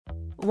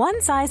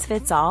One size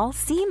fits all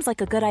seems like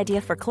a good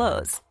idea for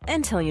clothes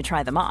until you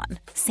try them on.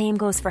 Same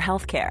goes for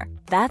healthcare.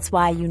 That's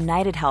why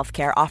United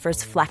Healthcare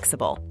offers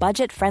flexible,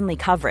 budget-friendly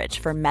coverage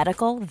for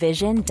medical,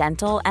 vision,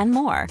 dental, and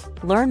more.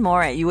 Learn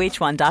more at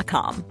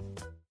uh1.com.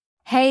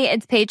 Hey,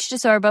 it's Paige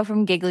DeSorbo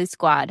from Giggly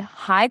Squad.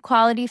 High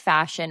quality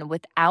fashion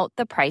without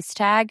the price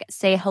tag.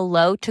 Say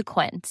hello to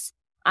Quince.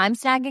 I'm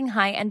snagging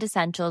high-end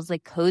essentials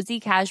like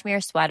cozy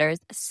cashmere sweaters,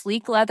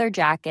 sleek leather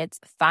jackets,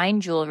 fine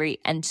jewelry,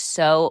 and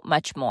so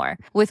much more.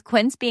 With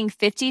Quince being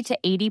 50 to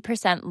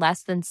 80%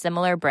 less than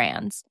similar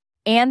brands.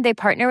 And they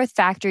partner with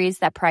factories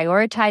that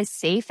prioritize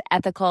safe,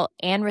 ethical,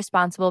 and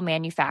responsible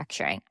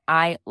manufacturing.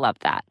 I love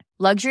that.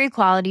 Luxury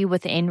quality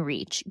within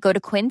reach. Go to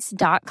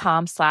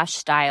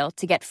quince.com/style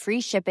to get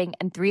free shipping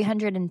and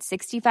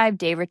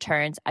 365-day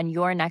returns on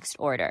your next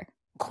order.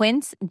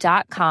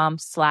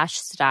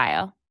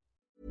 Quince.com/style.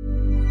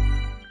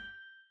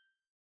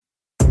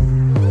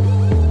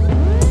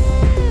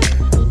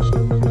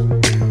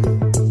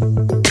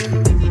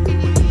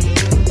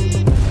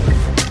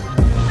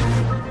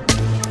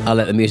 I'll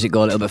let the music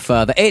go a little bit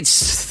further.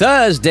 It's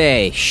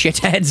Thursday,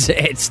 shitheads.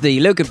 It's the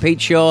Luke and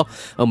Pete show,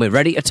 and we're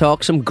ready to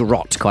talk some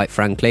grot, quite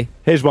frankly.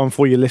 Here's one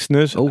for you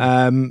listeners.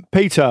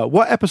 Peter,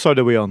 what episode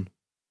are we on?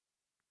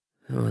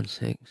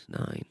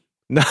 169.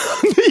 No,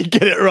 you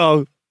get it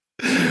wrong.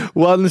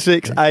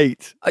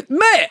 168.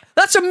 Mate,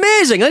 that's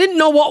amazing. I didn't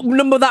know what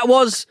number that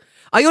was.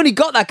 I only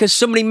got that because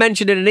somebody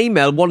mentioned in an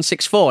email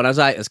 164, and I was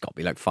like, it's got to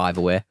be like 5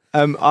 away.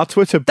 Our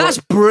Twitter... That's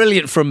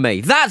brilliant from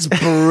me. That's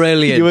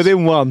brilliant. You're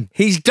within one.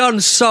 He's done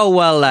so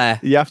well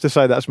there. You have to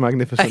say that's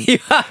magnificent. You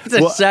have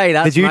to say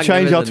that's magnificent. Did you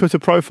change our Twitter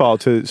profile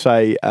to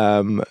say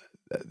the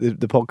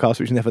podcast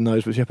which never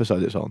knows which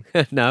episode it's on?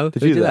 No.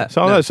 Did you do that?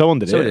 So, no. no, someone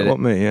did it.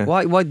 Not me, yeah.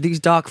 Why these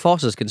dark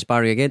forces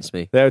conspiring against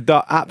me? They're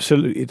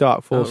absolutely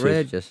dark forces.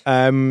 Outrageous.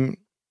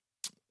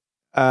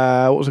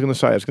 What was I going to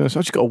say? I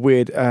just got a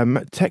weird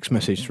text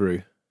message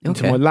through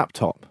into my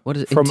laptop. What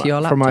is it? Into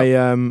your laptop? From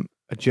a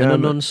German... An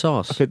unknown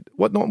source. Okay,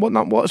 what's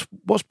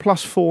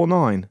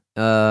 +49?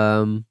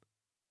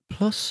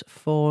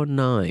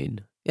 +49.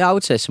 Yeah, I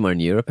would say somewhere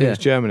in Europe. It's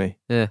Germany.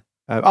 Yeah.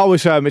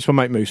 It's my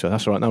mate Musa.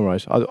 That's all right. No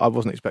worries. I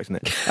wasn't expecting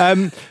it.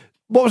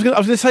 What was I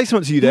was going to say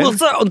something to you then? What's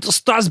that on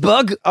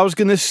Strasbourg? I was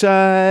going to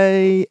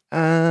say.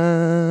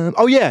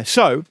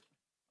 So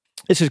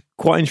this is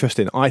quite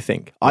interesting. I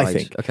think.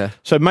 Okay.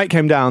 So mate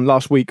came down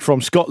last week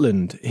from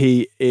Scotland.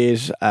 He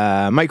is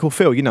a mate called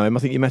Phil. You know him. I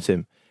think you met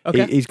him.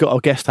 Okay. He's got a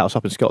guest house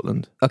up in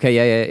Scotland. Okay,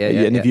 yeah.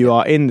 And if you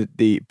are in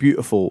the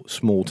beautiful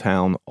small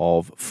town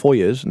of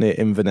Foyers near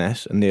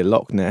Inverness and near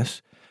Loch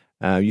Ness,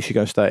 you should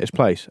go stay at his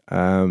place.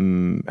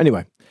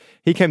 Anyway,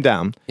 he came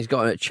down. He's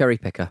got a cherry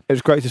picker. It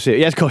was great to see it.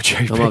 He has got a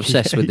cherry picker. I'm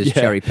obsessed with this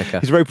cherry picker.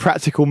 He's a very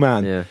practical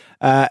man.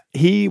 Yeah.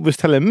 He was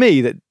telling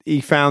me that he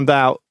found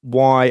out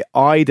why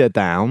Eider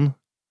Down,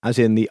 as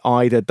in the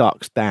Eider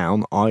Ducks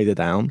Down, Eider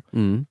Down,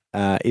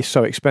 is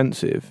so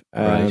expensive.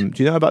 Right.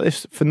 Do you know about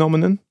this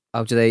phenomenon?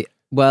 How do they...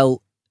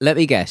 Well, let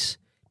me guess.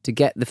 To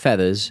get the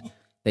feathers,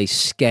 they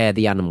scare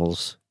the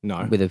animals.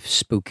 No. With a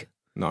spook.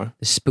 No.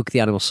 They spook the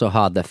animals so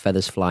hard their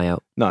feathers fly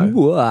out. No.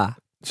 Whoa.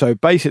 So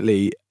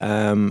basically,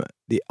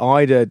 the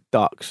eider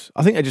ducks,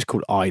 I think they're just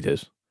called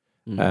eiders.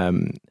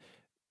 The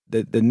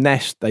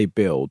nest they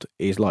build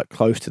is like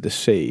close to the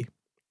sea,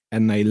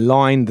 and they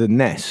line the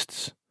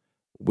nests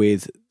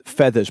with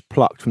feathers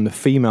plucked from the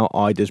female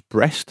eider's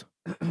breast.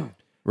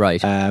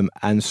 Right.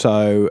 And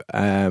so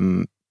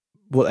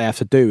what they have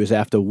to do is they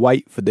have to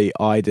wait for the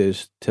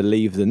eiders to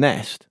leave the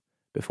nest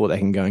before they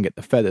can go and get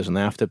the feathers, and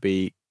they have to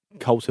be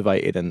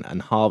cultivated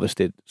and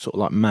harvested sort of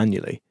like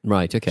manually.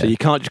 Right, okay. So you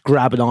can't just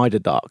grab an eider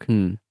duck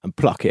and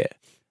pluck it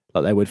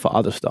like they would for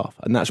other stuff.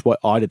 And that's why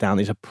eider down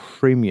is a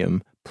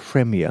premier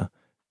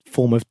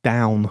form of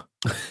down.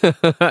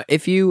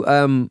 If you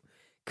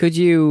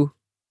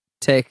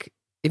take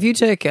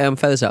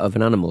feathers out of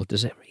an animal,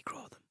 does it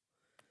regrow them?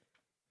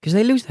 Because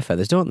they lose their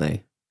feathers, don't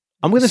they?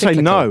 I'm going to say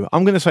no.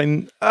 I'm going to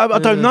say I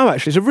don't know.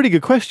 Actually, it's a really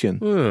good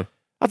question.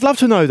 I'd love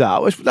to know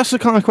that. That's the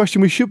kind of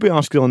question we should be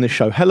asking on this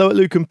show.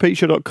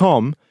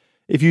 hello@lukeandpeteshow.com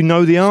if you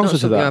know the answer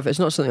to that. It's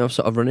not something I've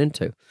sort of run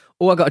into.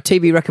 Oh, I got a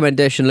TV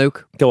recommendation,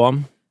 Luke. Go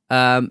on.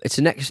 It's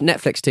a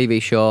Netflix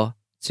TV show.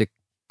 It's a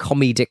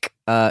comedic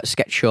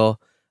sketch show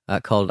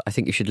called I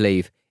Think You Should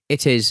Leave.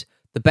 It is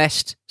the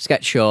best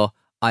sketch show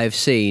I have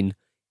seen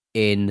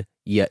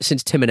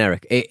since Tim and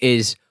Eric. It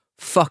is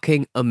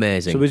fucking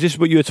amazing. So was this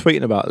what you were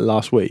tweeting about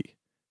last week?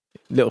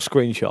 Little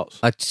screenshots.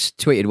 I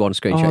tweeted one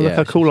screenshot. Oh, look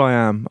how cool I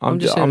am! I'm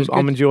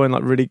enjoying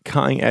like really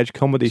cutting edge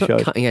comedy it's shows.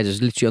 Not cutting edge.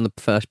 It's literally on the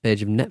first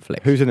page of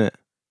Netflix. Who's in it?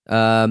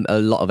 A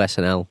lot of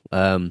SNL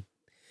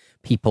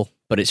people,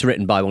 but it's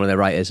written by one of their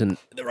writers, and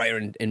the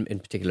writer in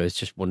particular is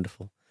just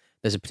wonderful.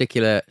 There's a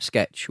particular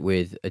sketch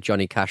with a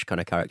Johnny Cash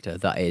kind of character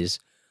that is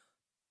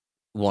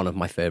one of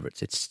my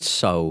favourites. It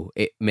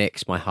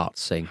makes my heart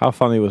sing. How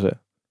funny was it?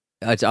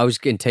 I was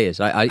in tears.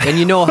 And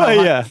you know how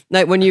yeah.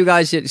 like when you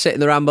guys sit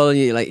in the ramble and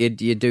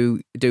you do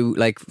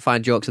like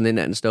find jokes on the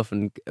internet and stuff,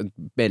 and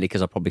mainly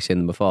because I've probably seen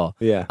them before.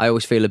 Yeah, I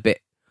always feel a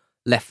bit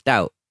left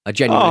out I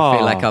genuinely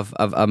feel like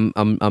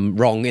I'm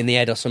wrong in the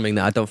head or something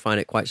that I don't find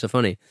it quite so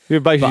funny. You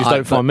basically just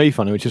don't find me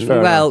funny, which is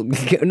fair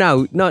enough.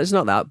 No, it's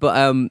not that.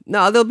 But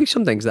no, there'll be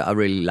some things that I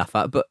really laugh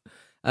at. But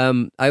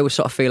I always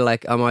sort of feel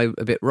like, am I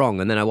a bit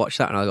wrong? And then I watch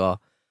that and I go,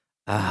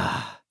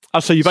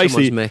 so you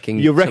basically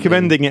you're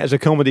recommending it as a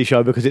comedy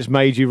show because it's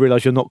made you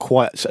realise you're not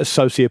quite as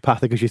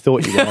sociopathic as you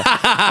thought you were,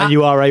 and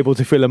you are able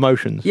to feel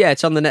emotions. Yeah,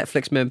 it's on the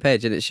Netflix main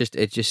page, and it's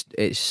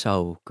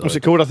so good. What's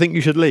it called? I Think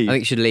You Should Leave. I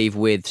think you should leave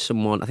with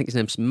someone. I think his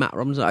name's Matt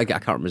Robinson. I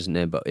can't remember his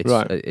name, but it's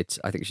right.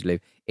 I think you should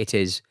leave. It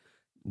is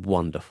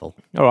wonderful.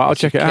 All right, I'll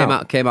check it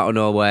out. Came out of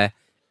nowhere.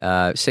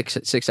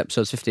 6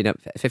 episodes, 15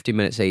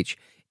 minutes each.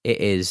 It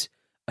is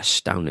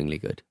astoundingly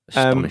good.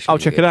 I'll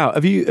check it out.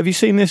 Have you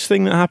seen this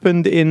thing that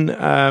happened in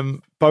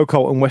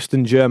Bocholt in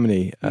Western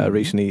Germany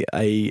recently?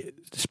 A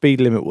speed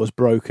limit was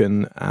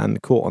broken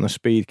and caught on a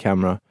speed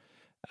camera.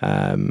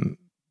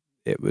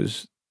 It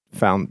was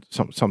found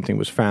something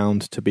was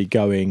found to be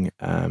going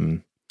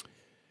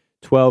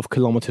 12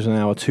 kilometers an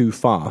hour too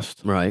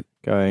fast. Right,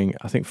 going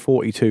I think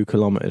 42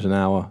 kilometers an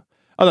hour.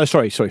 Oh no,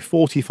 sorry,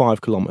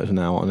 45 kilometers an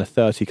hour on a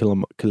 30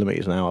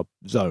 kilometers an hour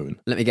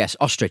zone. Let me guess.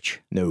 Ostrich.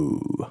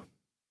 No.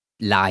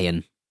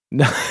 Lion.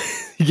 No.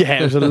 Yeah,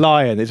 it was a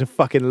lion. It's a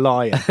fucking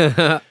lion.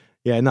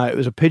 Yeah, no, it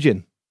was a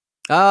pigeon.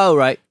 Oh,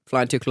 right.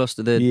 Flying too close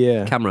to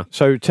the camera.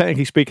 So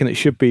technically speaking, it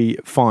should be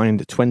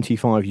fined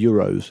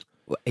 €25.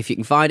 Well, if you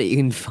can find it, you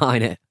can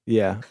fine it.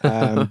 Yeah,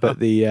 but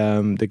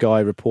the guy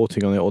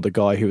reporting on it, or the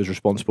guy who was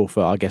responsible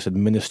for, I guess,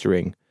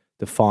 administering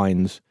the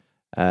fines,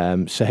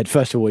 said,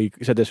 first of all, he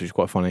said this, which is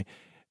quite funny.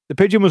 The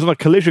pigeon was on a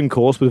collision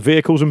course with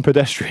vehicles and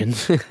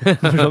pedestrians.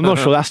 I'm not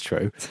sure that's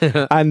true.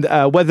 And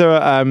whether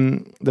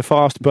the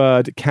fast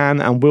bird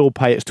can and will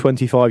pay its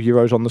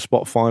 €25 on the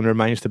spot fine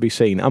remains to be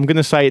seen. I'm going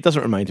to say it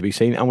doesn't remain to be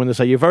seen. I'm going to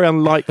say you're very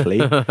unlikely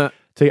to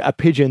get a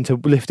pigeon to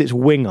lift its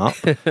wing up,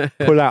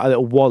 pull out a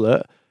little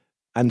wallet,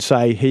 and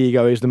say, "Here you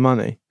go, here's the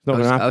money." It's not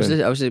going to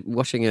happen. I was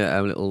watching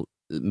a little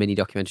mini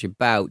documentary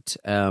about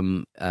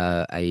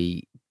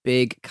a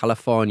big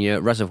California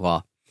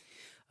reservoir.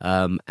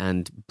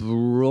 And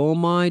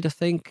bromide, I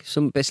think,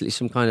 basically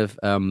some kind of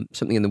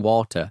something in the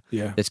water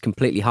that's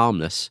completely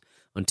harmless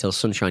until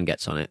sunshine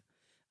gets on it.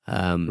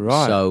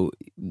 Right. So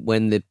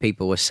when the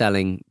people were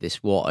selling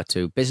this water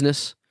to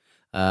business,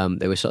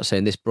 they were sort of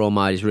saying this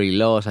bromide is really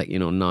low. It's like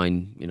 9% or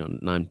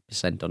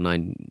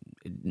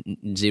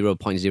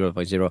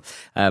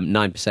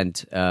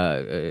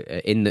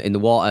 0.0.09% in the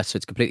water, so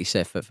it's completely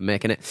safe for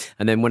making it.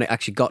 And then when it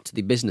actually got to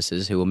the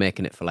businesses who were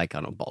making it for like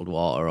bottled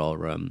water or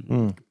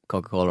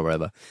Coca-Cola or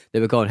whatever, they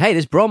were going, "Hey,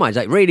 this bromide's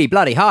like really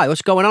bloody high.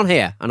 What's going on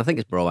here?" And I think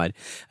it's bromide.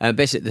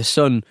 Basically, the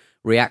sun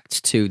reacts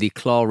to the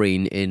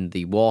chlorine in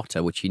the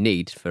water, which you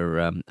need for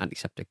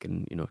antiseptic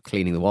and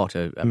cleaning the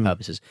water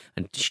purposes,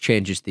 and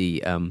changes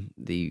the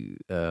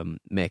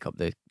makeup,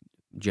 the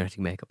genetic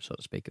makeup, so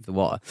to speak, of the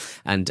water.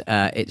 And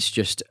it's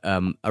just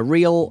a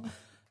real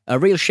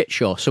shit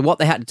show. So what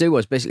they had to do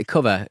was basically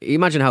cover.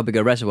 Imagine how big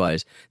a reservoir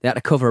is. They had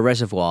to cover a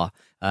reservoir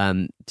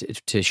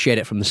to shade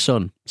it from the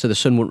sun, so the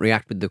sun wouldn't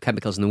react with the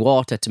chemicals in the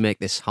water to make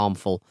this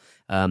harmful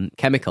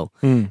chemical.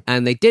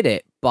 And they did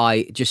it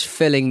by just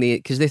filling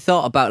because they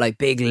thought about like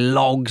big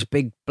logs,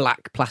 big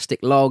black plastic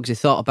logs. They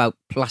thought about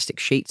plastic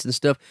sheets and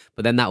stuff,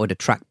 but then that would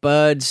attract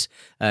birds,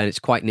 and it's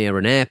quite near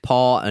an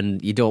airport,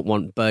 and you don't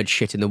want bird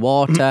shit in the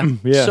water.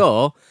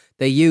 So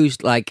they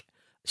used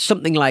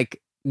something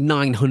like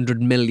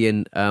 900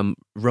 million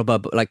rubber,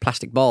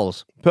 plastic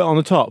balls. Put on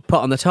the top.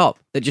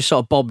 That just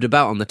sort of bobbed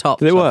about on the top.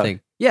 Did it work?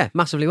 Thing. Yeah,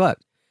 massively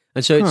worked.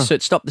 And so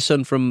it stopped the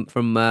sun from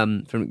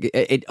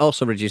it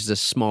also reduces a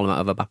small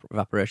amount of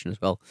evaporation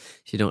as well,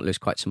 so you don't lose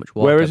quite so much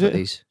water. Where is it?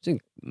 It's in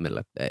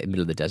the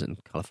middle of the desert in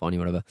California,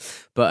 whatever.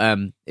 But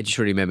it just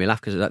really made me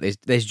laugh because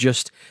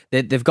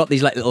they've got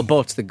these like little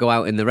boats that go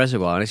out in the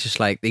reservoir, and it's just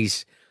like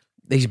these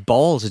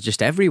balls are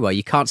just everywhere.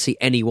 You can't see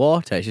any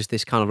water. It's just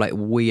this kind of like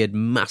weird,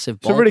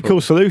 massive ball. It's a really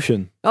cool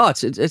solution. Oh,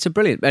 it's a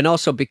brilliant, and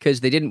also because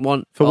they didn't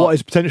want what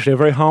is potentially a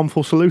very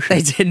harmful solution.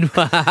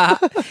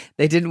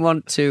 They didn't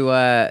want to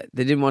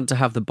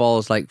have the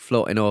balls like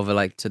floating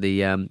over to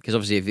the because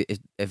obviously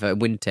if a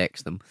wind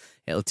takes them,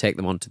 it'll take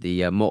them onto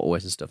the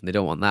motorways and stuff, and they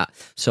don't want that.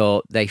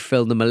 So they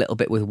filled them a little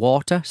bit with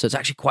water. So it's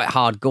actually quite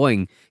hard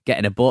going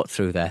getting a boat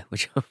through there,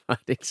 which I find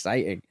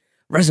exciting.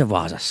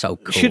 Reservoirs are so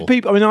cool. Should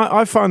people? I mean,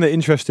 I find it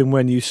interesting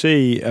when you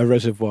see a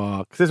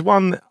reservoir, because there's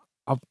one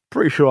I'm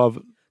pretty sure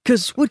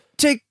Because we're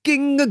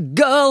taking a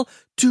girl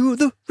to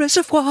the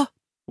reservoir.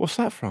 What's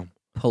that from?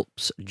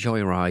 Pulp's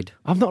Joyride.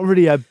 I'm not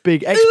really a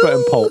big expert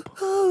in Pulp.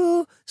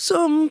 Oh,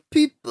 some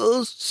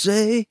people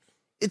say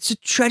it's a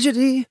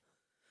tragedy,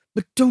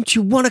 but don't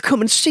you want to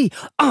come and see?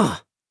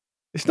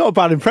 It's not a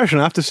bad impression,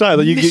 I have to say.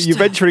 That you're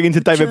venturing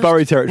into David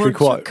Bowie territory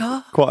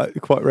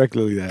quite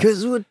regularly there.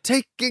 Because we're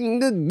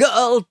taking a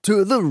girl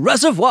to the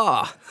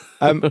reservoir.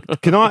 Am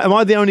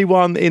I the only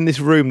one in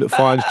this room that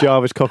finds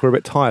Jarvis Cocker a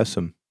bit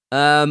tiresome?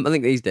 I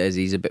think these days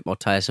he's a bit more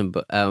tiresome,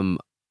 but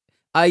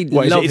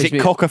is it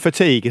Cocker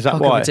fatigue? Is that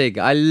Cocker why? Fatigue.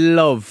 I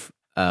love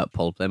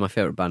Pulp. They're my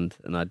favourite band,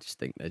 and I just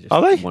think they're just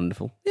Are they?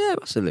 wonderful. Yeah,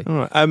 absolutely.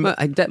 All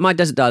right. My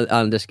Desert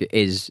Island Disco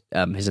is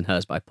His and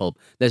Hers by Pulp.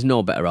 There's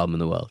no better album in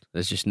the world.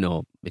 There's just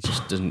no. It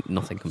just doesn't.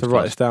 Nothing comes. So close.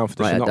 write this down for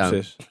the Write it down.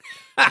 synopsis.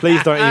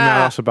 Please don't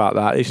email us about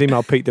that. Just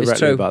email Pete It's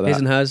directly true. about that. His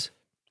and Hers.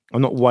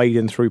 I'm not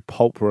wading through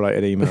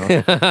pulp-related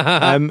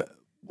emails.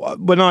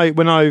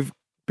 When I've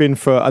been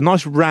for a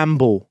nice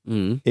ramble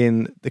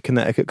in the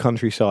Connecticut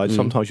countryside,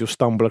 sometimes you'll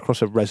stumble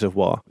across a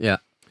reservoir. Yeah.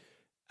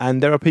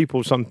 And there are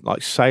people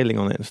like sailing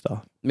on it and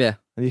stuff. Yeah.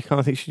 And you kind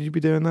of think, should you be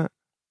doing that?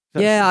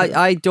 Yeah,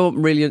 I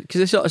don't really, because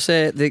they sort of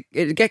say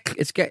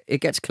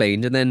it gets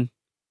cleaned and then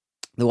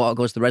the water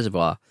goes to the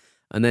reservoir,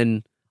 and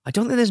then I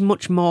don't think there's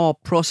much more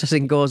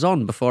processing goes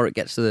on before it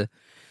gets to the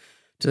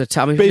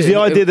tap. But is the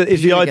idea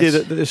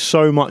that there's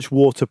so much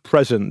water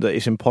present that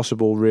it's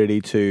impossible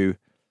really to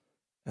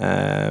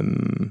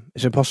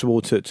sort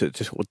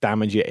of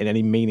damage it in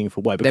any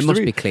meaningful way? There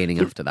must be cleaning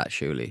after that,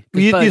 surely.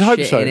 You'd hope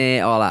Shit so. in it,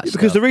 all that Because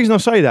stuff. the reason I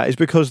say that is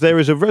because there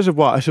is a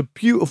reservoir. It's a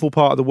beautiful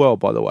part of the world,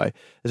 by the way.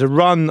 There's a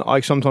run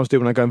I sometimes do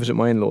when I go and visit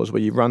my in-laws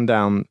where you run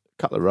down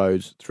a couple of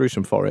roads through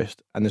some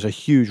forest and there's a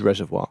huge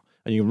reservoir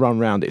and you can run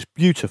around it. It's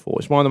beautiful.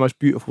 It's one of the most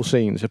beautiful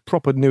scenes. It's a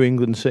proper New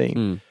England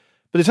scene.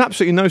 But there's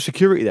absolutely no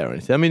security there or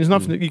anything. I mean, there's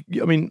nothing that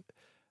I mean,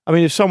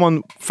 if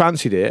someone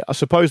fancied it, I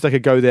suppose they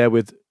could go there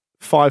with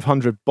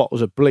 500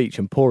 bottles of bleach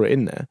and pour it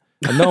in there,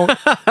 and no one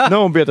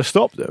would be able to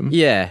stop them.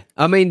 Yeah,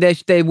 I mean,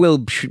 they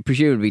will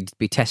presumably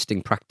be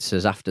testing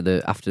practices after the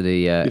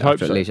You'd hope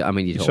so. I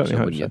mean, you'd hope so, certainly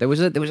hope wouldn't you? so.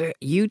 There was a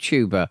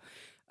YouTuber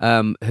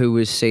who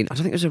was seen. I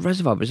don't think it was a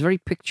reservoir, but it was a very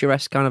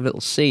picturesque kind of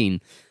little scene.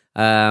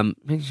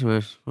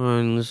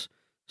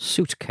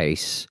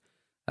 Suitcase.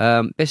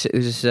 Basically,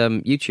 it was this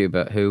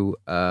YouTuber who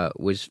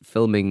was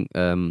filming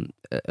a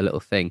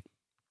little thing.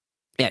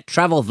 Yeah,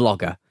 travel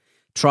vlogger.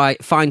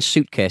 Finds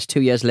suitcase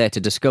 2 years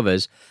later,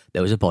 discovers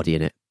there was a body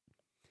in it.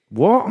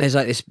 What? There's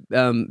like this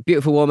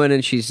beautiful woman,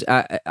 and she's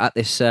at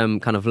this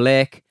kind of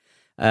lake,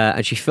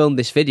 and she filmed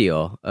this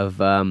video of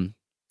a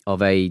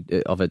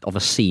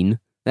scene.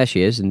 There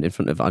she is in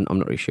front of. I'm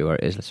not really sure where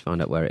it is. Let's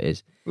find out where it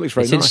is. Looks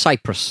very It's in nice.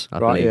 Cyprus, I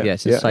Right, believe. yeah. Yeah,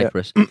 it's in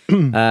Cyprus.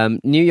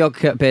 New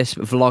York-based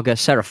vlogger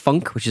Sarah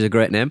Funk, which is a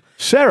great name.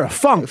 Sarah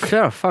Funk.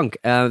 Sarah Funk.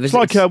 It's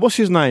like what's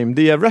his name?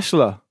 The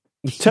wrestler.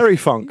 Terry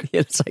Funk.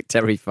 Yeah, it's like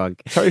Terry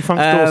Funk. Terry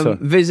Funk's daughter.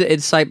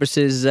 Visited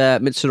Cyprus's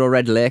Mitsuro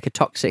Red Lake, a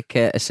toxic,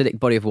 acidic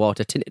body of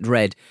water tinted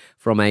red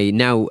from a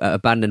now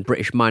abandoned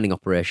British mining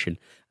operation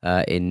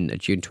in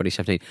June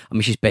 2017. I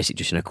mean, she's basically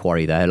just in a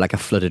quarry there, like a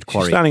flooded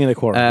quarry. She's standing in a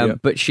quarry. Yeah.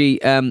 But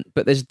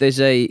there's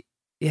a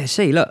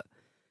see, look,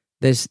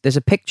 there's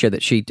a picture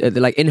that she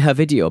like in her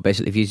video.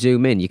 Basically, if you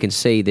zoom in, you can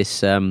see this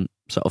sort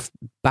of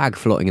bag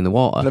floating in the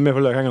water. Let me have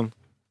a look. Hang on.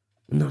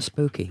 Isn't that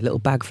spooky? Little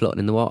bag floating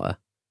in the water.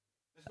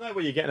 There's no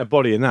way you're getting a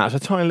body in that.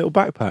 It's a tiny little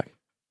backpack.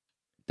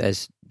 There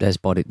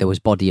was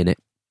body in it,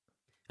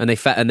 and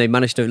they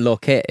managed to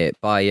locate it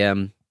by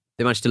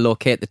they managed to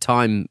locate the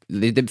time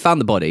they found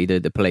the body,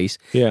 the police,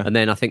 Yeah. and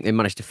then I think they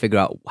managed to figure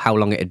out how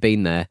long it had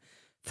been there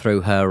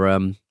through her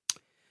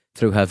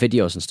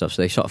videos and stuff.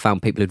 So they sort of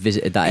found people who'd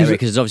visited that area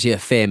because it's obviously a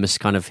famous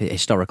kind of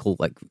historical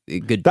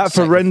good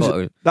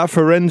That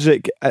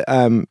forensic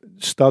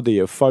study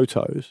of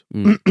photos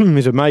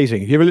is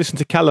amazing. Have you ever listened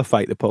to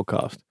Caliphate, the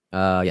podcast?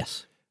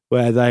 Yes.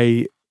 Where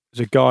there's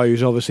a guy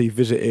who's obviously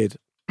visited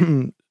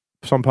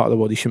some part of the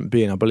world he shouldn't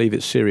be in. I believe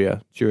it's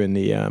Syria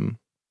during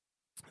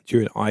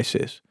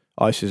ISIS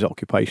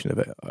occupation of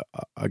it,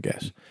 I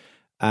guess.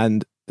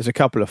 And there's a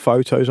couple of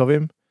photos of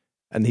him,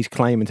 and he's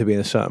claiming to be in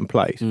a certain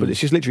place, but it's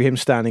just literally him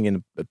standing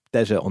in a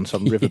desert on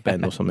some river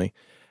bend or something.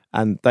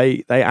 And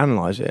they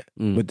analyse it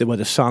with where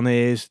the sun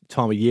is, the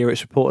time of year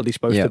it's reportedly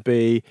supposed to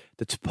be,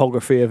 the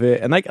topography of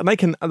it, and they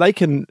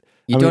can.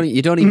 You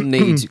don't even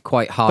need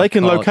quite hard. They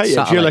can locate it.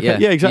 Satellite,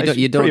 Yeah, exactly.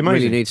 You don't It's pretty really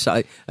amazing. need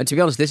satellite. And to be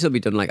honest, this will be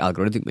done like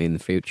algorithmically in the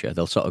future.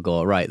 They'll sort of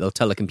go, right, they'll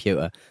tell the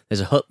computer, there's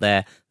a hut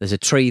there, there's a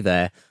tree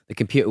there. The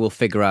computer will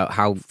figure out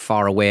how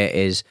far away it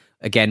is,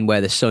 again,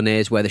 where the sun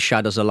is, where the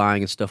shadows are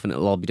lying and stuff, and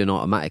it'll all be done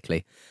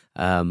automatically.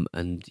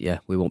 And yeah,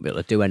 we won't be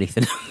able to do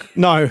anything.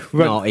 No,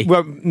 Naughty.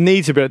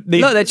 need to be.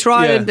 Look, they're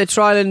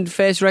trialing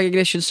face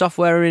recognition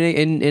software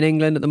in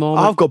England at the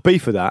moment. I've got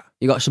beef with that.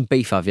 You got some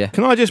beef, have you?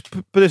 Can I just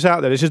put this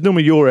out there? This is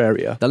normally your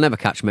area. They'll never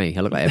catch me.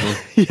 I look like everyone.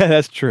 Yeah,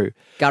 that's true.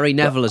 Gary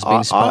Neville has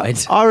been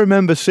spotted. I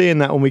remember seeing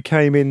that when we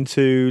came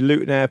into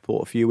Luton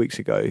Airport a few weeks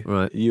ago.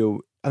 Right.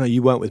 I know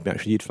you weren't with me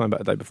actually. You'd flown back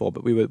the day before,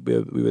 but we were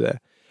there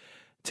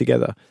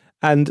together.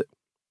 And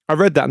I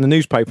read that in the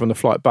newspaper on the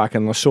flight back,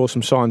 and I saw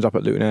some signs up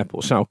at Luton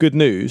Airport. So, good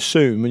news,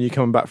 soon when you're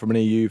coming back from an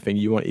EU thing,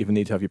 you won't even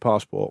need to have your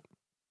passport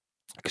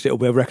because it'll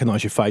be able to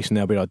recognise your face and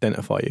they'll be able to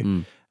identify you.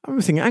 I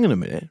remember thinking, hang on a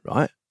minute,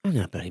 right? Hang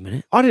on a bloody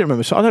minute. I don't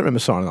remember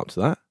signing up to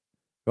that,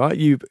 right?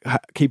 You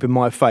keeping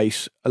my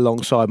face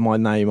alongside my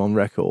name on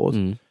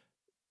record.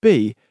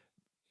 B,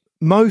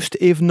 most,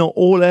 if not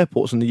all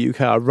airports in the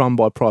UK are run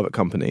by private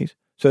companies.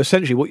 So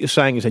essentially what you're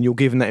saying is then you're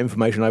giving that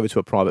information over to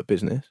a private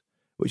business,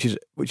 which is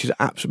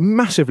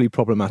massively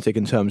problematic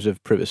in terms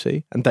of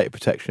privacy and data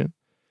protection.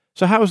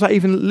 So how is that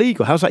even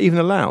legal? How's that even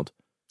allowed?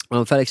 Well,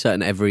 I'm fairly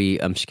certain every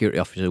security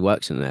officer who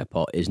works in an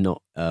airport is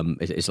not.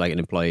 It's like an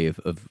employee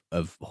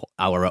of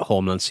our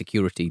Homeland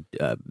Security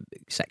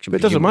section. But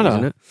it doesn't matter.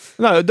 Isn't it?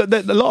 No,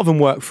 a lot of them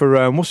work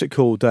for what's it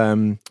called?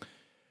 The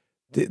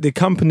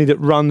company that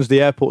runs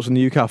the airports in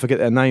the UK. I forget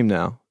their name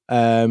now.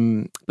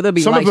 But they'll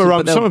be some of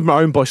them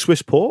are owned by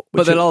Swissport.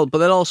 But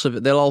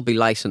they'll all be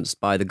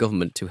licensed by the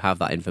government to have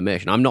that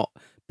information. I'm not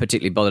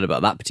particularly bothered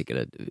about that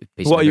particular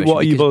piece of information. What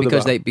are you bothered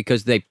about?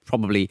 Because they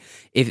probably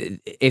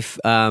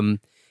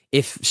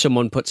if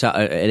someone puts out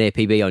an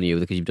APB on you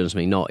because you've done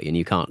something naughty and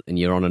you can't, and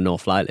you're on a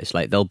no-fly list,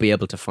 like they'll be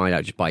able to find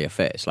out just by your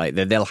face. Like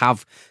they'll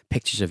have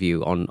pictures of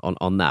you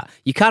on that.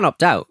 You can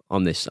opt out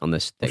on this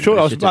thing. I'm sure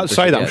I was about to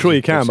say that. I'm sure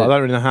you can, but I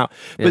don't really know how.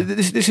 Yeah. But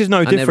this is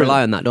no different. And they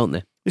rely on that, don't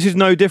they? This is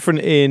no different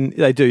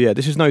they do, yeah.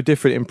 This is no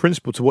different in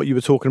principle to what you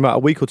were talking about a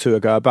week or two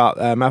ago about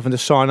having to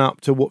sign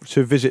up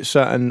to visit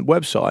certain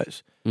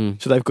websites.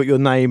 So they've got your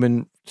name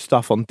and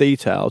stuff on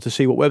detail to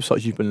see what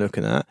websites you've been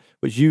looking at,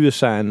 which you were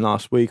saying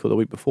last week or the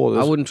week before.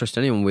 I wouldn't trust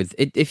anyone with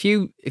it. If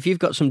you've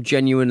got some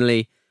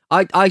genuinely,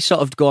 I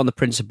sort of go on the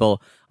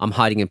principle I'm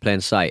hiding in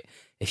plain sight.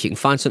 If you can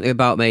find something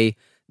about me,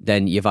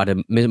 then you've had a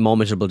more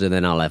miserable day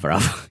than I'll ever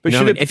have. But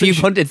if you've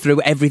hunted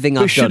through everything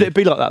I've done, should it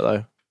be like that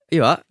though?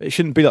 You what? It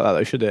shouldn't be like that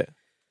though, should it?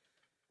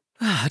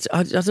 I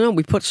don't know.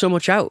 We put so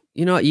much out.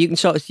 You know, you can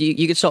sort of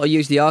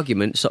use the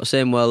argument, sort of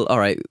saying, well, all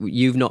right,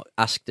 you've not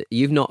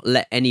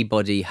let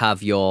anybody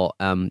have your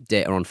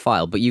data on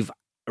file, but you've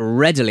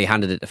readily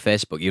handed it to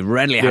Facebook. You've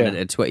readily handed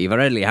it to Twitter. You've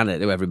readily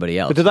handed it to everybody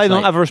else. But do they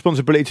not have a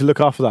responsibility to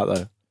look after that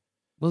though?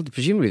 Well,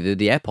 presumably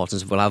the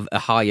airports will have a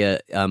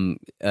higher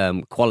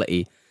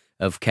quality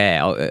of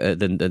care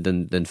than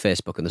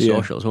Facebook and the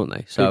socials, won't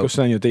they? So people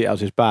saying your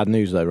details is bad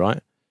news though,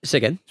 right? Say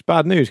again. It's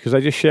bad news because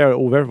they just share it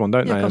all with everyone,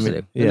 don't they? Of course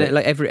they do.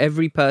 Like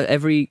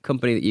every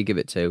company that you give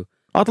it to.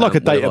 I'd like a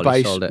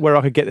database where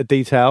I could get the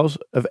details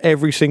of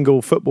every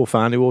single football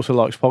fan who also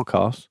likes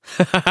podcasts,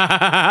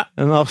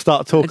 and I'll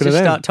start talking to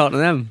them. Start talking to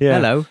them. Yeah.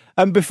 Hello.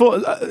 And before,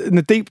 in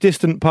the deep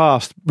distant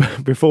past,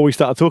 before we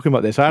started talking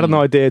about this, I had an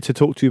idea to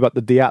talk to you about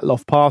the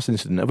Dyatlov Pass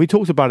incident. Have we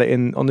talked about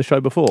it on the show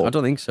before? I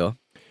don't think so.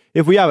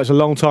 If we have, it's a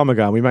long time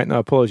ago, and we make no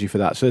apology for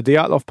that. So the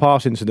Dyatlov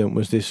Pass incident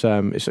was this.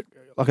 It's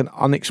like an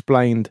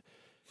unexplained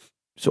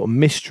sort of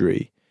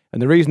mystery, and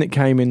the reason it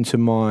came into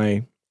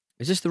my...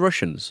 Is this the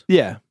Russians?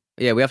 Yeah,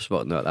 we have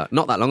spoken about that.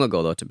 Not that long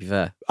ago, though, to be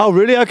fair. Oh,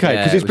 really? Okay,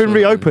 because it's been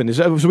reopened.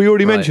 So we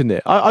already mentioned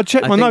it. I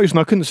checked my notes and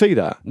I couldn't see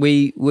that.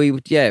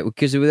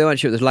 Because they weren't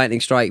sure there's lightning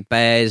strike,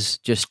 bears,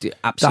 just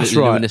absolute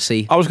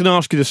lunacy. I was going to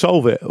ask you to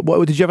solve it.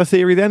 Did you have a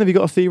theory then? Have you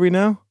got a theory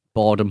now?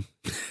 Boredom.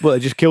 Well, they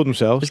just killed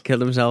themselves. They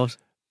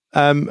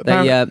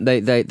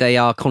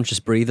are conscious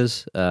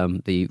breathers,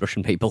 the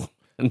Russian people.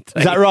 Is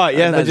that right?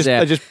 Yeah,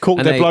 they just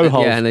caught their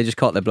blowholes. Yeah, and they just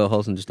caught their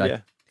blowholes and just died.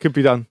 Yeah, could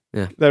be done.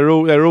 Yeah, they're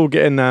all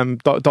getting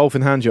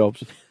dolphin hand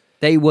jobs.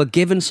 They were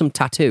given some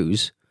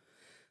tattoos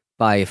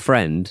by a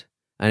friend,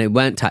 and it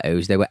weren't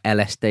tattoos; they were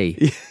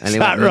LSD. And they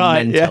were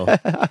mental.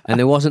 Yeah. And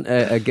there wasn't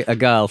a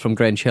girl from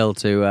Grange Hill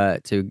to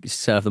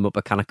serve them up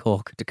a can of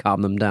coke to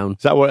calm them down.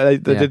 Is that what they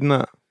did in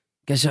that?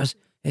 Guess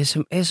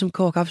here's some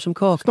coke. Have some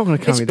coke. It's not going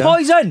to calm you down.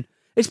 It's poison.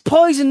 It's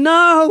poison.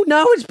 No,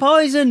 it's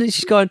poison. And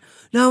she's going,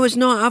 no, it's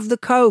not. Have the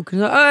coke.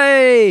 And like,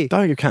 hey,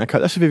 don't give can of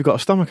coke. That's if you've got a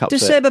stomach upset.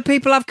 Disabled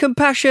people have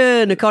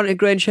compassion. According to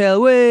Grange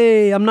Hill,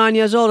 I'm 9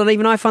 years old, and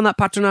even I find that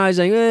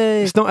patronising.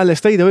 It's not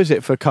LSD though, is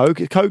it? For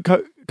coke,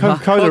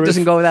 Coca-Cola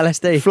doesn't go with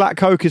LSD. Flat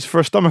coke is for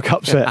a stomach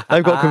upset.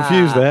 They've got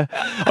confused there.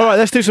 All right,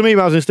 let's do some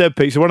emails instead,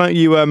 Pete. So why don't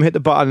you hit the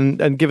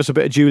button and give us a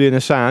bit of Julian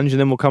Assange, and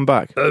then we'll come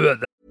back.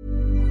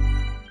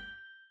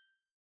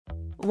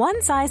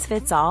 One size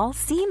fits all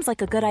seems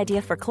like a good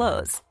idea for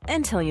clothes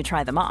until you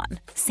try them on.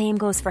 Same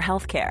goes for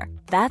healthcare.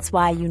 That's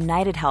why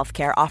United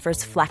Healthcare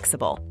offers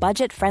flexible,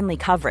 budget-friendly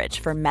coverage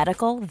for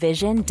medical,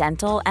 vision,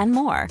 dental, and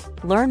more.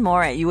 Learn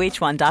more at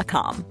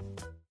uh1.com.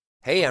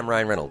 Hey, I'm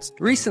Ryan Reynolds.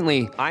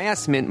 Recently, I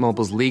asked Mint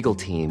Mobile's legal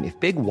team if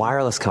big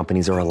wireless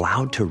companies are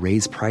allowed to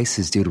raise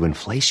prices due to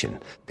inflation.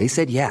 They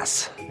said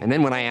yes. And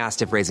then when I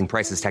asked if raising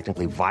prices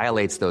technically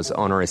violates those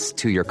onerous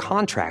two-year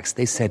contracts,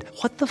 they said,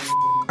 what the f***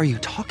 are you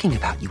talking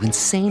about, you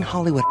insane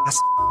Hollywood ass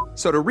f-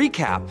 So to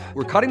recap,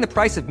 we're cutting the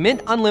price of Mint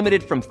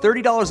Unlimited from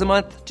 $30 a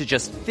month to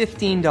just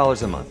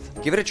 $15 a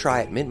month. Give it a try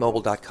at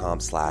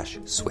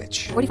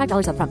mintmobile.com/switch.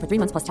 $45 up front for 3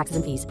 months plus taxes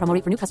and fees. Promo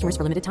rate for new customers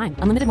for limited time.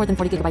 Unlimited more than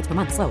 40 gigabytes per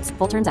month. Slows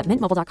full terms at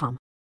mintmobile.com.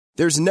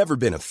 There's never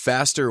been a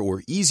faster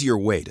or easier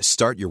way to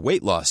start your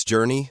weight loss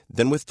journey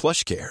than with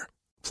PlushCare.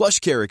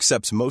 PlushCare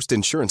accepts most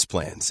insurance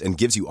plans and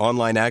gives you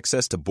online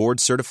access to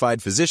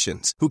board-certified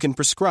physicians who can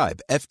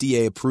prescribe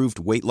FDA-approved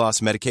weight loss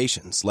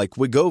medications like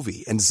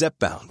Wegovy and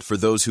Zepbound for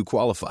those who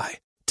qualify.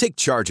 Take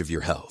charge of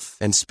your health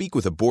and speak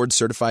with a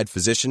board-certified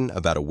physician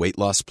about a weight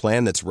loss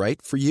plan that's right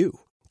for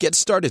you. Get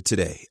started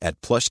today at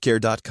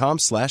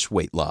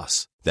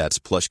plushcare.com/weightloss. That's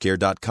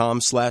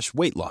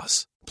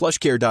plushcare.com/weightloss.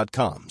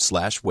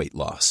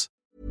 plushcare.com/weightloss.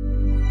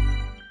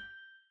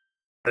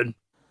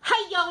 Hey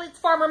y'all, it's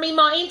Farmer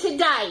Mima, and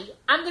today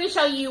I'm going to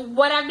show you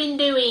what I've been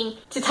doing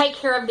to take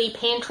care of the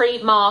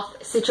pantry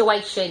moth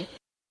situation.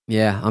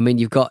 Yeah, I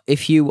mean,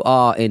 if you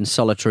are in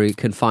solitary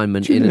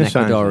confinement in an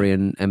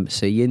Ecuadorian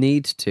embassy, you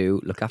need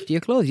to look after your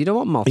clothes. You don't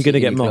want moths. You're going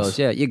to get moths. Clothes.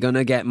 Yeah, you're going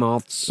to get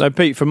moths. So,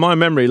 Pete, from my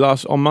memory,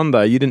 on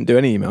Monday, you didn't do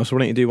any emails, so why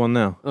don't you do one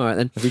now? All right,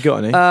 then. Have you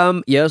got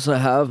any? Yes, I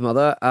have,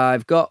 Mother.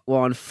 I've got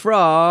one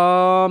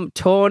from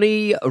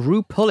Tony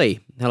Rupulli.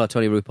 Hello,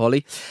 Tony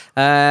Rupulli.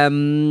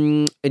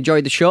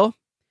 Enjoyed the show.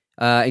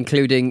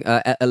 Including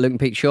a Luke and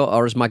Pete show,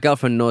 or as my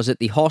girlfriend knows it,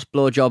 the horse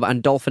blowjob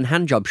and dolphin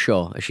handjob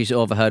show. She's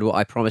overheard what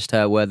I promised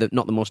her were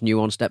not the most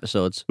nuanced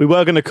episodes. We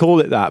were going to call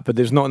it that, but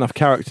there's not enough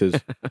characters.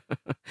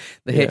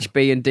 The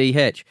HB and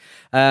DH.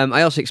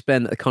 I also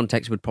explained that the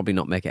context would probably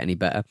not make it any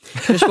better.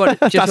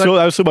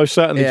 That was almost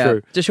certainly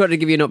true. Just wanted to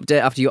give you an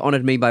update after you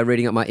honoured me by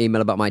reading up my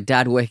email about my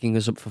dad waking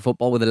us up for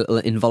football with a little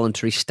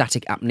involuntary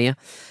static apnea.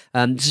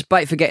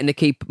 Despite forgetting to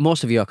keep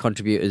most of your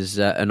contributors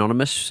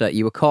anonymous,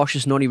 you were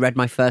cautious and only read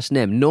my first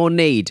name. No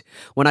need.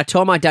 When I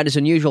told my dad his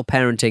unusual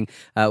parenting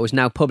was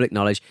now public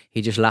knowledge,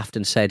 he just laughed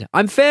and said,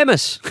 "I'm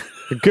famous."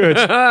 Good.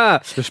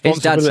 His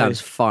dad sounds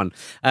fun.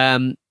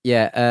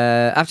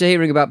 After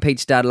hearing about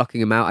Pete's dad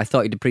locking him out, I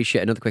thought you'd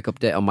appreciate another quick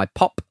update on my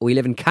pop. We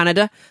live in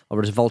Canada,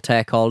 or as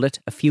Voltaire called it,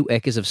 a few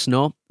acres of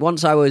snow.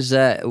 Once I was,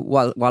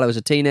 while I was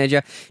a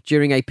teenager,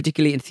 during a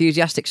particularly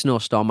enthusiastic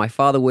snowstorm, my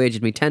father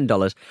wagered me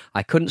 $10.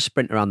 I couldn't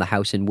sprint around the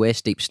house in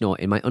waist-deep snow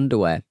in my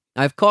underwear.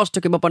 I, of course,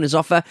 took him up on his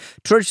offer,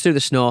 trudged through the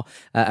snow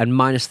and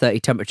minus 30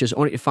 temperatures,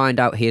 only to find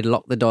out he had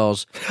locked the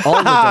doors.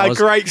 All the doors.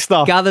 Great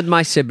stuff. Gathered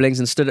my siblings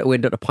and stood at a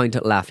window to point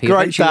at laugh.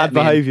 Great dad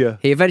behaviour.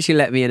 He eventually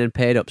let me in and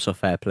paid up, so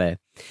fair play.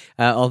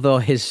 Although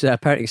his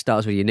parenting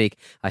styles were unique,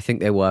 I think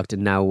they worked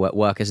and now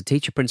work as a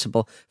teacher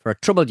principal for a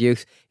troubled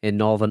youth in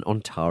Northern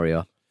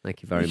Ontario.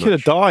 Thank you very much. You could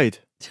have died.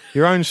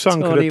 Your own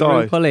son could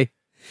have died.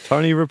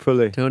 Tony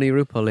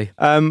Rupulli.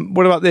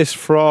 What about this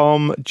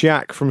from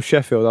Jack from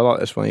Sheffield? I like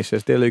this one. He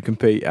says, "Dear Luke and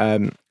Pete,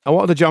 I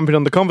wanted to jump in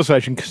on the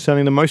conversation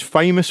concerning the most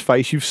famous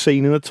face you've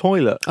seen in a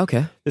toilet."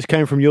 Okay. This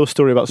came from your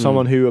story about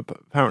someone who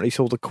apparently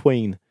saw the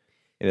Queen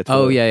in a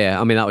toilet. Oh, yeah.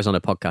 I mean, that was on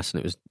a podcast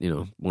and it was,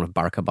 one of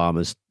Barack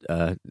Obama's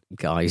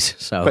guys.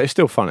 So, but it's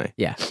still funny.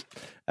 Yeah.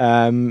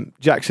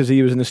 Jack says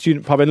he was in a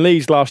student pub in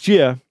Leeds last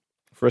year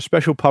for a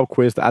special pub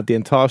quiz that had the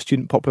entire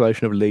student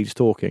population of Leeds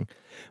talking.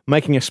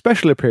 Making a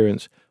special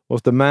appearance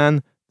was the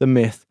man, the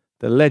myth,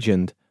 the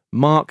legend,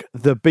 Mark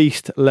the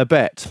Beast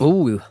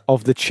Lebet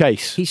of The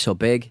Chase. He's so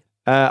big.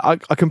 I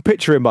can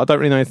picture him, but I don't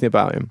really know anything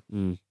about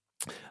him.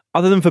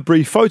 Other than for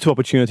brief photo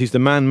opportunities, the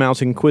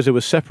man-mounting quizzer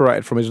was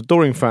separated from his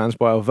adoring fans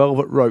by a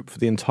velvet rope for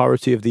the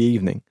entirety of the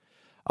evening.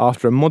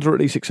 After a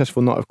moderately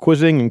successful night of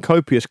quizzing and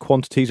copious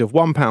quantities of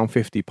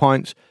 £1.50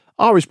 pints,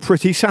 I was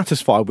pretty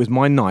satisfied with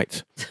my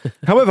night.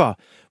 However,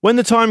 when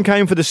the time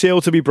came for the seal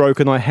to be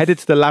broken, I headed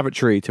to the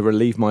lavatory to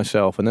relieve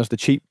myself, and as the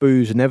cheap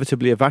booze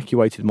inevitably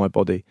evacuated my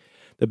body,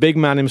 the big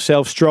man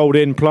himself strolled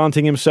in,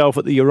 planting himself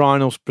at the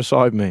urinals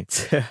beside me.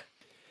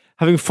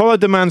 Having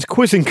followed the man's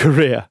quizzing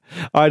career,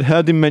 I had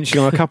heard him mention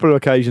on a couple of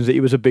occasions that he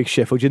was a big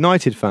Sheffield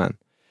United fan.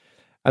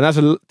 And as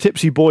a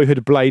tipsy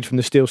boyhood blade from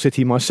the Steel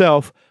City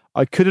myself,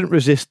 I couldn't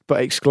resist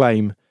but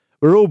exclaim,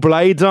 "We're all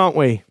blades, aren't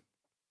we?"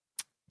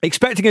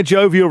 Expecting a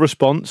jovial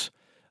response,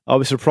 I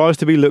was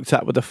surprised to be looked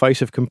at with a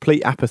face of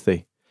complete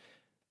apathy.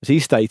 As he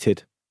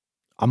stated,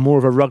 "I'm more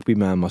of a rugby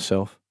man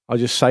myself. I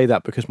just say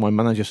that because my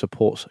manager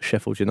supports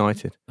Sheffield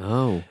United."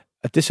 Oh.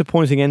 A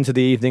disappointing end to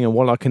the evening, and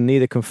while I can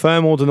neither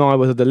confirm or deny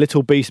whether the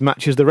little beast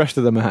matches the rest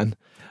of the man,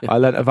 I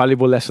learnt a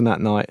valuable lesson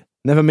that night.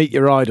 Never meet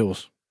your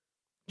idols.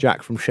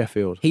 Jack from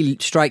Sheffield. He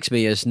strikes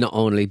me as not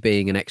only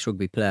being an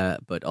ex-rugby player,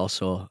 but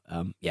also,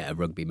 a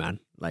rugby man.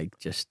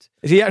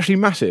 Is he actually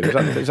massive? Is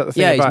that the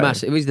thing? Yeah, he's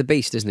massive. He's the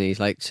beast, isn't he? He's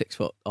like 6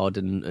 foot odd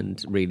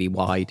and really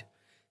wide.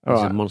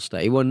 He's a monster.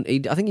 I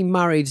think he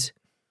married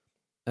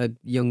a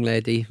young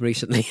lady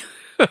recently.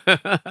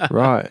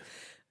 Right.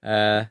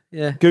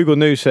 Yeah. Google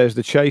News says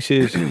The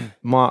Chase's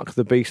Mark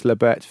the Beast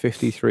Lebet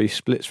 53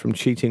 splits from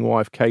cheating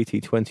wife Katie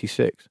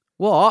 26.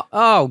 What?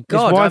 Oh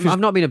God! I've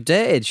not been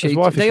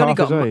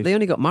updated. They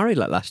only got married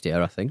last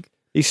year, I think.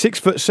 He's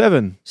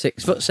 6'7".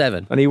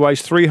 6'7", and he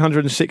weighs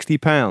 360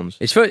 pounds.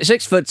 He's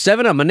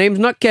 6'7", and my name's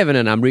not Kevin,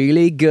 and I'm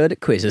really good at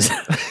quizzes.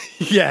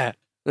 Yeah,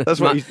 that's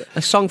what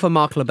a song for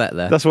Mark Lebet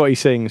there. That's what he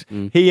sings.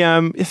 He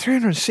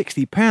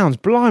 360 pounds.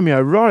 Blimey,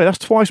 O'Reilly, that's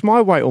twice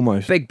my weight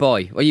almost. Big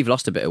boy. Well, you've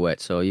lost a bit of weight,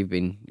 so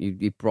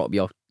you brought up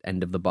your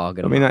end of the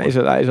bargain. I mean, that is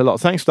a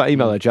lot. Thanks for that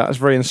email, Jack. That's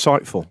very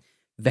insightful.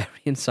 Very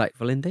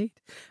insightful indeed.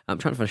 I'm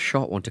trying to find a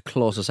short one to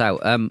close us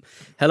out.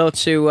 Hello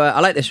to I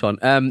like this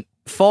one.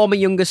 Former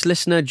youngest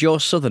listener Joe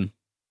Southern.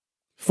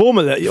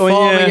 Former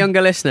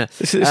younger listener.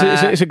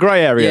 It's a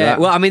grey area. Yeah. That.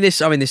 Well, I mean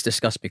this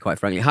disgusts me quite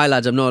frankly. Hi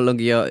lads, I'm no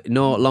longer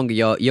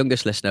your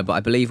youngest listener, but I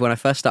believe when I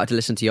first started to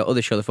listen to your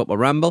other show, The Football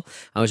Ramble,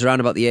 I was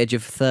around about the age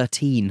of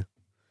 13.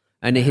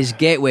 And his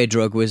gateway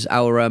drug was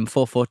our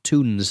 4-4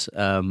 Tunes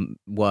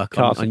work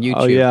on YouTube.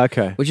 Oh yeah,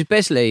 okay. Which is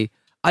basically,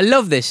 I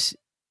love this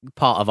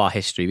part of our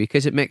history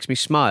because it makes me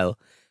smile.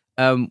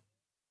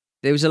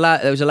 There was a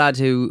lad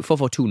who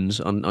 4-4 Tunes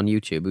on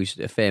YouTube who's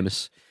a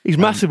famous. He's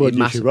massive on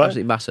YouTube, right?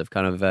 Absolutely massive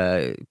kind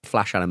of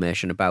flash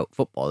animation about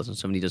footballers, and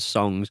somebody does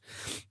songs.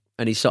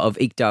 and he's sort of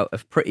eked out a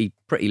pretty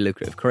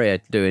lucrative career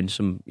doing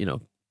some,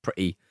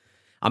 pretty.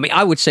 I mean,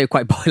 I would say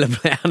quite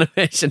boilerplate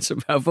animations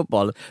about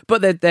football,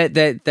 but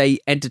they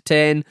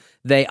entertain.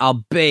 They are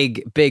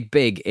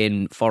big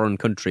in foreign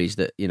countries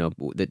that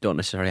that don't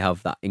necessarily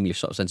have that English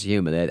sort of sense of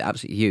humour. They're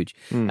absolutely huge,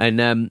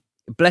 and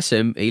bless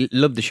him, he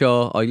loved the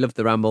show, or he loved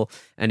the ramble,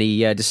 and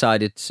he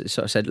decided,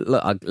 sort of said,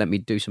 look, let me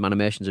do some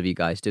animations of you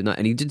guys doing that,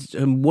 and he did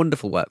some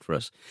wonderful work for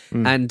us.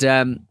 And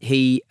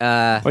he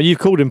well, you've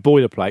called him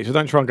boilerplate, so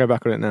don't try and go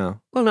back on it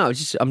now. Well, no,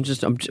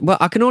 well,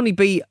 I can only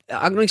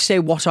say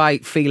what I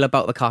feel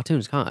about the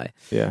cartoons, can't I?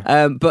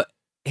 Yeah. But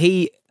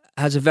he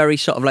has a very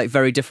sort of like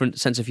very different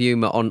sense of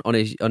humour on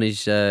his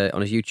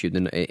YouTube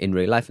than in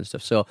real life and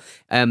stuff. So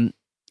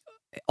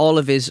all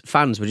of his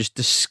fans were just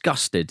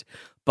disgusted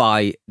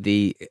by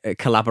the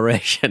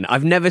collaboration.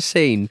 I've never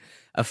seen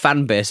a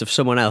fan base of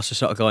someone else just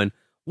sort of going,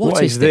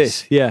 what is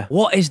this? Yeah.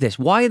 What is this?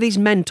 Why are these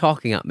men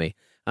talking at me?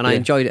 And I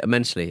enjoyed it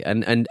immensely.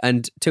 And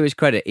to his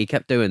credit, he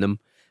kept doing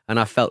them, and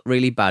I felt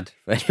really bad.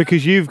 It's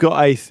because you've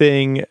got a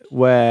thing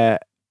where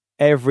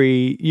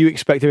you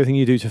expect everything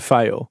you do to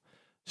fail.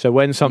 So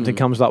when something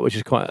comes up which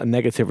is quite a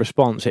negative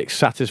response, it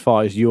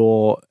satisfies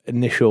your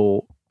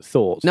initial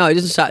thoughts. No, it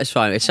doesn't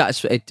satisfy me.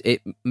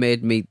 It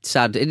made me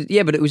sad.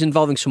 But it was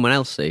involving someone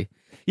else, see?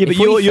 Yeah, but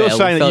you're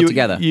saying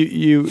that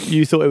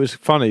you thought it was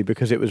funny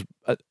because it was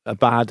a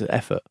bad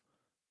effort.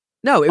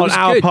 No, it was on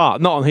our good.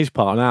 part, not on his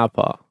part, on our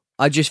part.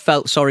 I just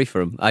felt sorry for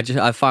him.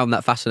 I found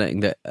that fascinating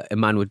that a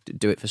man would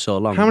do it for so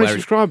long. How many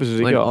subscribers has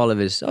he got? All of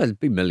his, it'd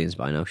be millions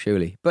by now,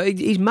 surely. But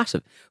he's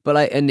massive.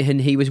 But and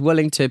he was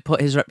willing to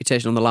put his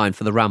reputation on the line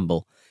for the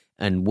ramble,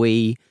 and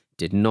we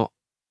did not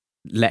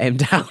let him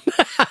down.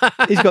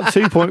 He's got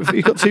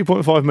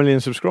 2.5 million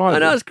subscribers. I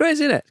know, it's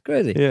crazy, isn't it? It's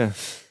crazy. Yeah.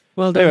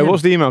 Well done. Anyway,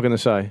 what's the email going to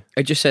say?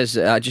 It just says,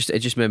 it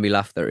just made me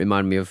laugh. That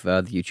reminded me of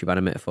the YouTube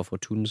animator for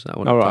Toons that I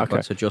want to talk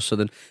about. So, Joe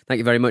Southern, thank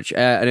you very much.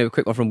 And a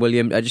quick one from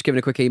William. Just giving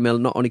a quick email,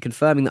 not only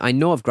confirming that I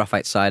know of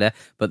Graphite Cider,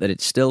 but that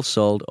it's still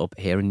sold up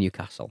here in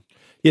Newcastle.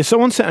 Yeah,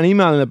 someone sent an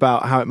email in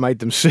about how it made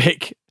them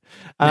sick.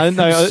 I don't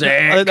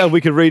know if we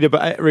could read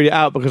it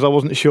out because I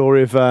wasn't sure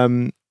if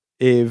that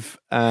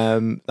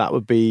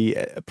would be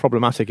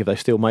problematic if they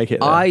still make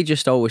it there. I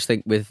just always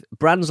think with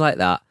brands like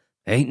that,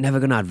 they ain't never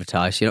going to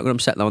advertise. You're not going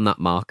to upset them on that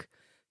mark.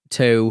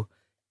 I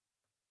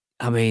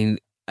mean,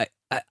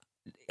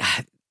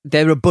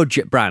 they're a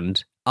budget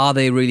brand. Are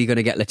they really going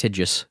to get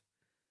litigious?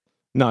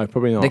 No,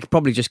 probably not. They could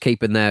probably just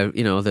keep in there,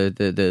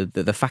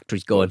 the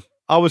factories going.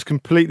 I was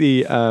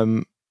completely. There's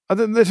an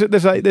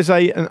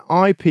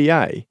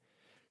IPA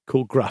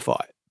called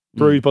Graphite,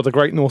 brewed by the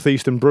Great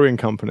Northeastern Brewing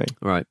Company.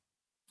 Right.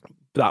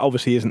 That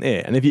obviously isn't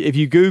it. And if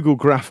you Google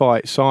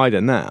Graphite Cider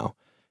now,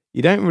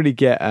 you don't really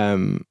get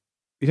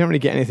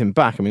anything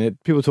back. I mean,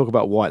 people talk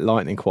about White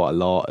Lightning quite a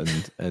lot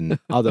and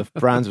other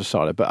brands of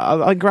cider, but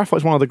I think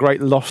Graphite's one of the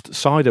great lost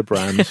cider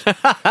brands,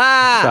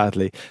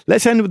 sadly.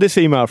 Let's end with this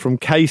email from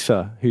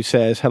Kesa, who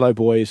says, "Hello,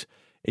 boys.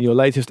 In your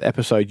latest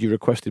episode, you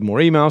requested more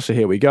emails, so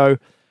here we go.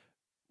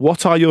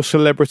 What are your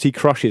celebrity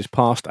crushes,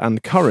 past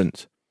and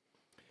current?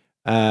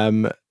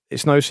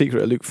 It's no secret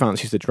that Luke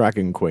fancies the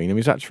Dragon Queen. I mean,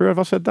 is that true? Have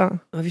I said that?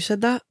 Have you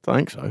said that? I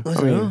think so.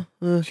 I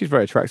mean, she's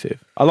very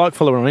attractive. I like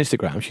following her on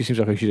Instagram. She seems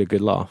like she's a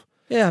good laugh.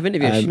 Yeah, I've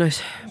interviewed her. She's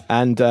nice.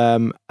 And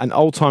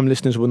old-time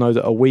listeners will know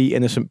that a wee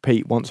innocent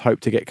Pete once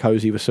hoped to get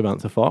cosy with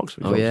Samantha Fox.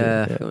 Which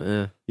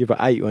yeah. You're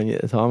about 8, weren't you,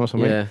 at the time or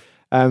something? Yeah.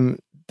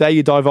 Dare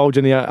you divulge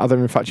any other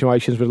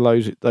infatuations with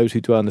those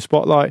who dwell in the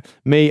spotlight?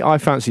 Me, I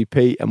fancy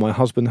Pete, and my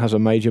husband has a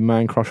major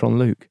man crush on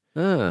Luke.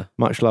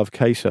 Much love,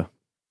 Kesa.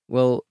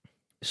 Well,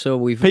 so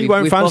Pete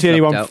won't fancy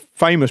anyone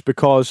famous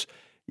because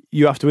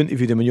you have to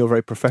interview them and you're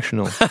very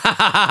professional.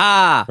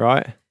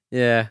 Right?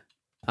 Yeah.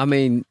 I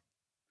mean,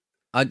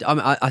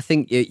 I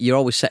think you're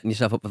always setting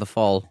yourself up for the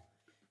fall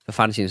for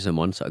fancying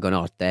someone, sort of going,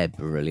 oh, they're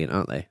brilliant,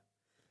 aren't they?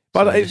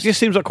 But so it just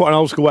seems like quite an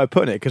old school way of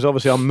putting it, because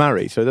obviously I'm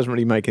married, so it doesn't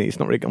really make it's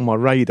not really on my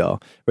radar.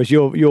 Whereas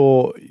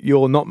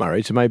you're not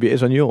married, so maybe it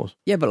is on yours.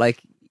 Yeah, but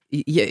like,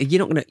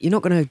 you're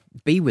not gonna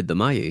be with them,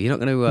 are you? You're not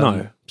gonna.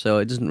 No. So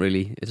it doesn't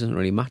really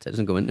matter. It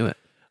doesn't go into it.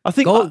 I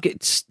think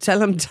tell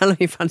them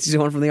you fancy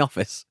someone from the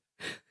office.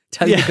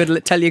 Tell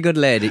your good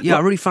lady. Yeah, I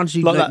really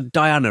fancy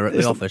Diana at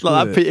the office.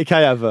 Like that Peter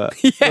Kay advert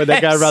when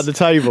they go around the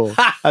table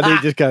and he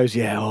just goes,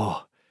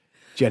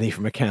 Jenny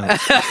from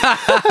accounts.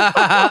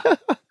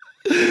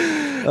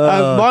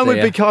 Mine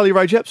would be Carly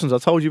Rae Jepsen's. I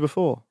told you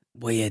before.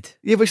 Weird.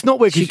 Yeah, but it's not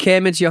weird. She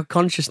came into your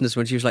consciousness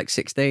when she was like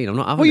 16. I'm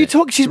not having it. Well, you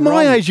talk. She's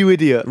my age, you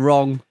idiot.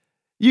 Wrong.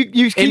 You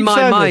keep in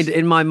my mind. This.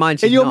 In my mind,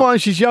 she's in your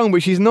mind, she's young,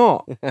 but she's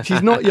not.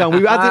 She's not young.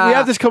 We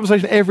have this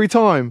conversation every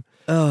time.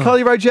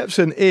 Carly Rae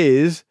Jepsen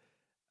is.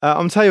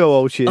 I'm telling you how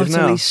old she is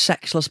now. Utterly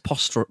sexless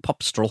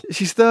popstrel.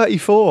 She's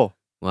 34.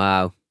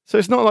 Wow. So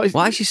it's not like...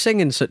 Why is she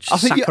singing such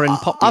saccharine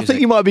pop music? I think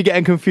you might be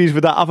getting confused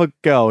with that other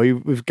girl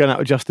who was going out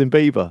with Justin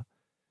Bieber.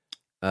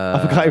 I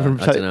forgot even...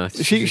 I don't know.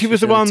 She was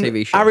the one,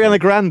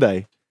 Ariana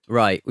Grande.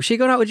 Right. Was she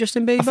going out with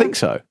Justin Bieber? I think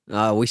so.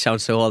 Oh, we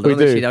sound so old. I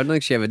don't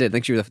think she ever did. I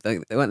think she was...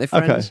 Weren't they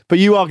friends? Okay. But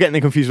you are getting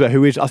confused with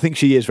her, I think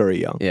she is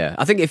very young. Yeah.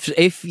 I think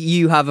if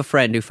you have a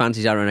friend who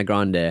fancies Ariana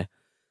Grande...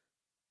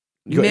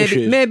 You got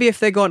issues. Maybe if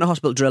they go into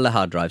hospital, drill their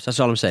hard drives. That's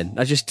all I'm saying.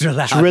 I just drill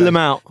their hard Drill drives. them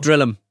out. Drill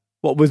them.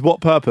 With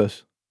what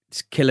purpose?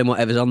 Just killing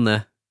whatever's on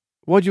there.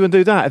 Why do you want to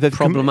do that? If they're,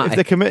 Problematic. if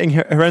they're committing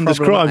horrendous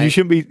Problematic.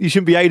 crimes, you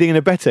shouldn't be aiding and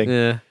abetting.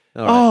 Yeah.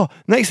 All right. Oh,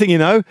 next thing you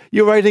know,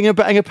 you're aiding and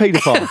abetting a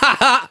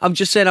paedophile. I'm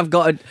just saying I've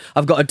got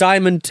a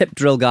diamond tip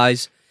drill,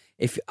 guys.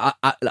 If I'll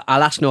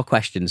ask no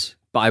questions,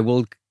 but I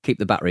will keep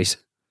the batteries.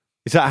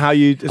 Is that how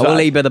you... I will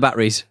eBay the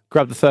batteries.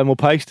 Grab the thermal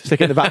paste,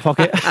 stick it in the back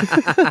pocket.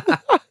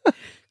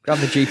 Grab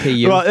the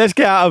GPU. Right, let's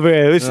get out of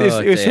here. It's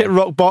hit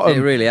rock bottom.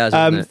 It really has,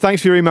 hasn't it?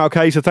 Thanks for your email,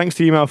 Kay. So thanks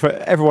to your email for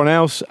everyone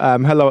else.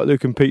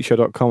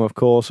 hello@lukeandpeteshow.com, of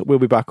course. We'll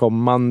be back on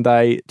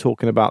Monday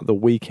talking about the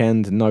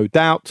weekend, no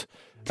doubt.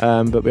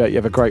 But you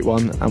have a great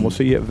one, and we'll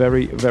see you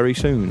very, very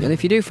soon. And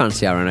if you do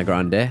fancy Ariana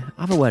Grande,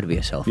 have a word with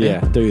yourself.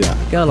 Yeah, do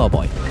that. Girl or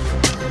boy.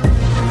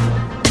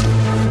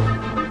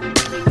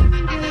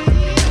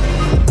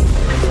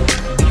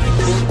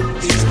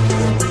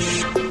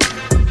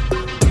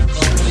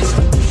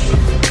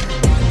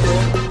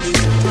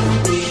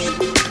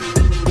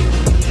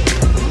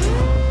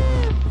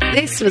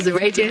 This was a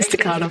Radio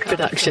Staccato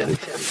production.